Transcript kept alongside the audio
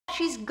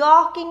she's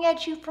gawking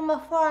at you from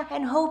afar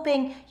and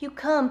hoping you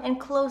come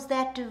and close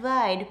that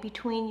divide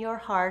between your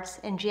hearts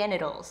and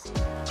genitals.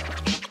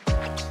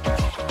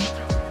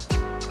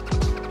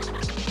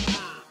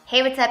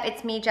 Hey, what's up?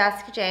 It's me,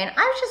 Jessica Jane.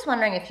 I was just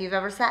wondering if you've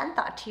ever sat and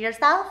thought to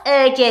yourself,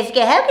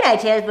 Jessica, how can I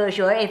tell for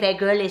sure if a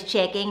girl is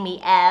checking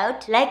me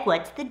out? Like,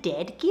 what's the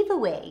dead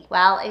giveaway?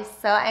 Well,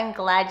 I'm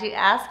glad you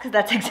asked, because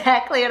that's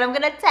exactly what I'm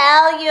gonna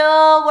tell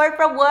you, word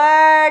for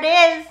word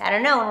is. I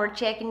don't know, when we're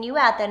checking you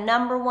out, the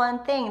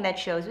 #1 thing that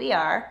shows we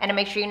are, and to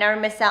make sure you never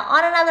miss out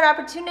on another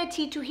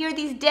opportunity to hear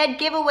these dead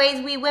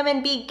giveaways we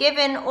women be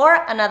given,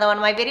 or another one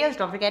of my videos,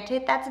 don't forget to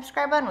hit that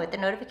subscribe button with the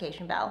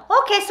notification bell.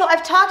 Okay, so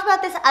I've talked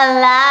about this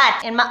a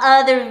lot in my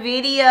other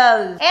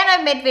videos, and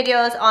I've made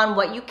videos on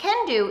what you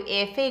can do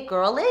if a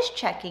girl is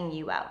checking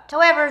you out.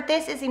 However,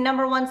 this is the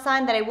 #1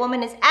 sign that a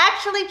woman is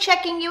actually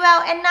checking you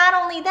out, and not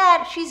only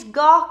that, she's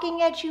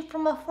gawking at you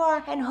from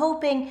afar and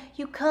hoping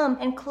you come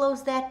and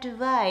close that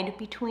divide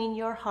between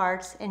your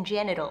hearts and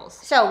genitals.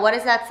 So what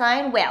is that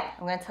sign? Well,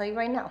 I'm gonna tell you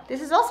right now. This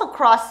is also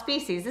cross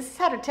species. This is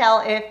how to tell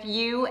if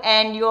you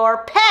and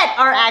your pet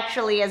are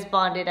actually as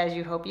bonded as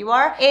you hope you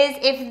are, is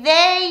if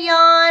they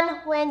yawn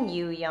when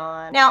you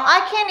yawn. Now, I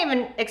can't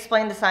even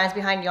explain the science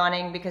behind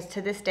yawning because to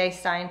this day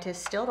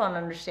scientists still don't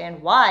understand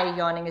why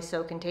yawning is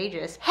so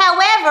contagious.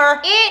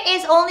 However, it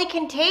is only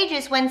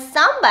contagious when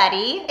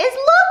somebody is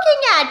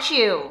looking at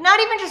you. Not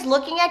even just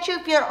looking at you,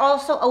 if you're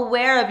also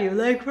aware of you.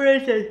 Like, for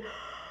instance,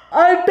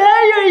 I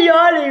bet you're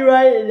yawning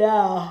right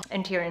now.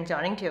 And Tyrion's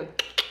yawning too.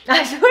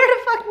 I swear to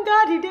fucking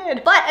God he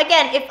did. But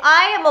again, if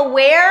I am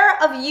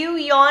aware of you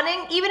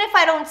yawning, even if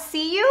I don't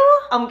see you,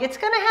 it's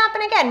gonna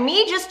happen again.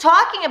 Me just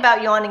talking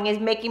about yawning is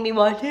making me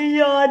want to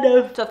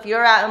yawn. So if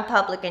you're out in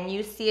public and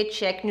you see a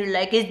chick and you're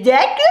like, is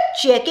that girl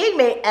checking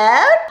me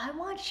out? I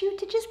want you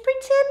to just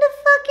pretend to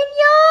fucking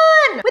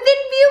yawn within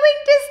viewing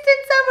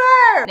distance of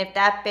her. And if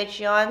that bitch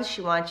yawns,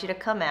 she wants you to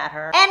come at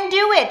her. And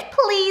do it,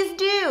 please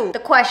do. The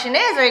question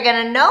is, are you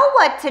gonna know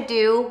what to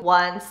do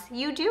once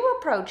you do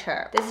approach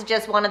her? This is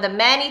just one of the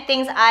many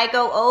things I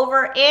go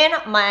over in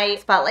my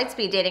Spotlight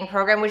Speed Dating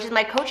program, which is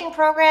my coaching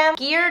program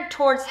geared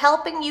towards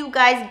helping you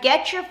guys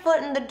get your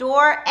foot in the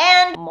door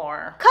and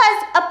more.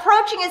 Cause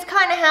approaching is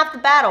kind of half the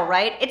battle,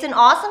 right? It's an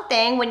awesome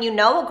thing when you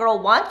know a girl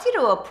wants you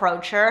to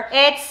approach her.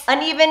 It's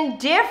an even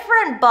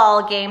different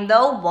ball game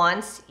though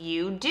once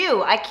you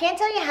do. I can't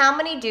tell you how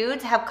many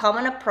dudes have come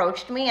and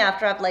approached me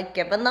after I've like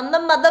given them the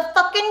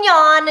motherfucking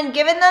yawn and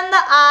given them the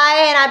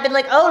eye, and I've been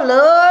like, oh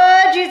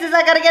Lord Jesus,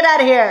 I gotta get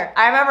out of here.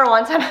 I remember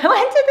one time I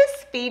went to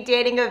this speed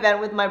dating event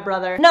with my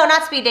brother. No,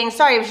 not speed dating,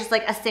 sorry, it was just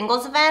like a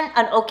singles event,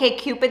 an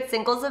OkCupid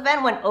singles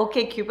event when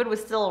OkCupid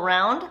was still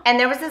around. And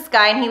there was this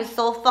guy and he was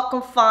so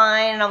fucking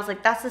fine, and I was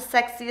like, that's the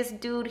sexiest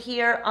dude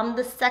here, I'm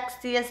the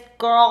sexiest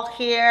girl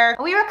here.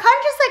 And we were kind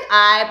of just like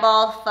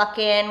eyeball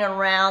fucking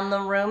around the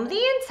room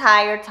the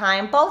entire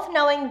time, both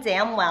knowing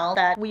damn well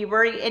that we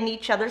were in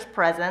each other's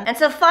presence. And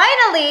so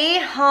finally,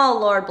 oh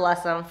Lord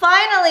bless him,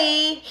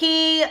 finally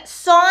he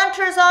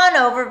saunters on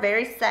over,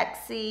 very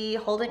sexy,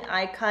 holding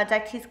eye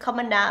contact. He's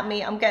coming at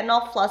me, I'm getting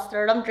all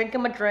flustered, I'm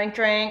drinking my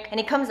drink, and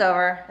he comes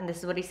over and this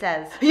is what he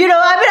says. You know,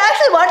 I've been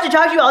actually wanting to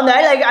talk to you all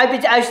night, like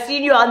I've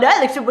seen you all night,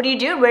 like, so what do you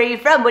do? Where are you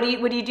from? What do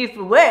you do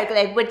for work?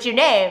 Like, what's your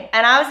name?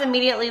 And I was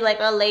immediately like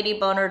a lady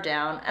boner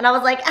down, and I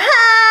was like,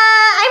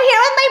 I'm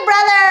here with my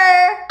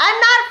brother, I'm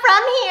not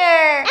from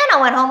here. And I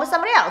went home with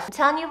somebody else. I'm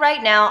telling you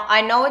right now,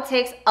 I know it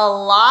takes a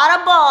lot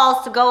of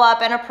balls to go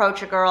up and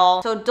approach a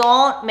girl, so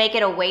don't make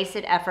it a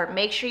wasted effort.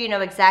 Make sure you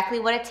know exactly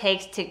what it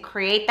takes to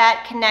create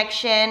that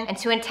connection and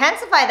to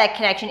intensify that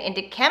connection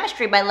into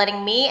chemistry by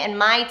letting me and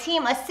my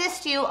team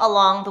assist you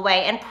along the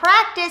way, and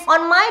practice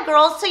on my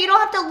girls so you don't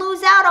have to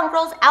lose out on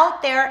girls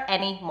out there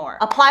anymore.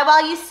 Apply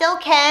while you still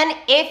can.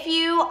 If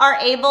you are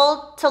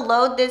able to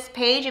load this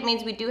page, it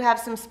means we do have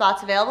some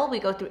spots available. We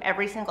go through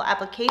every single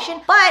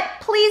application, but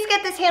please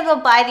get this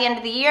handled by the end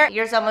of the year.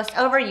 Year's almost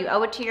over, you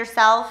owe it to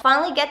yourself.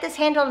 Finally get this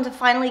handled and to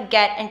finally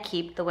get and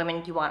keep the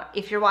women you want.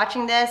 If you're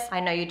watching this, I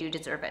know you do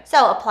deserve it.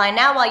 So apply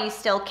now while you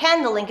still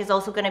can. The link is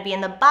also gonna be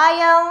in the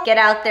bio. Get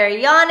out there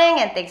yawning,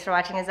 and thanks for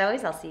watching as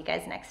always. I'll see you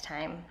guys next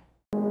time.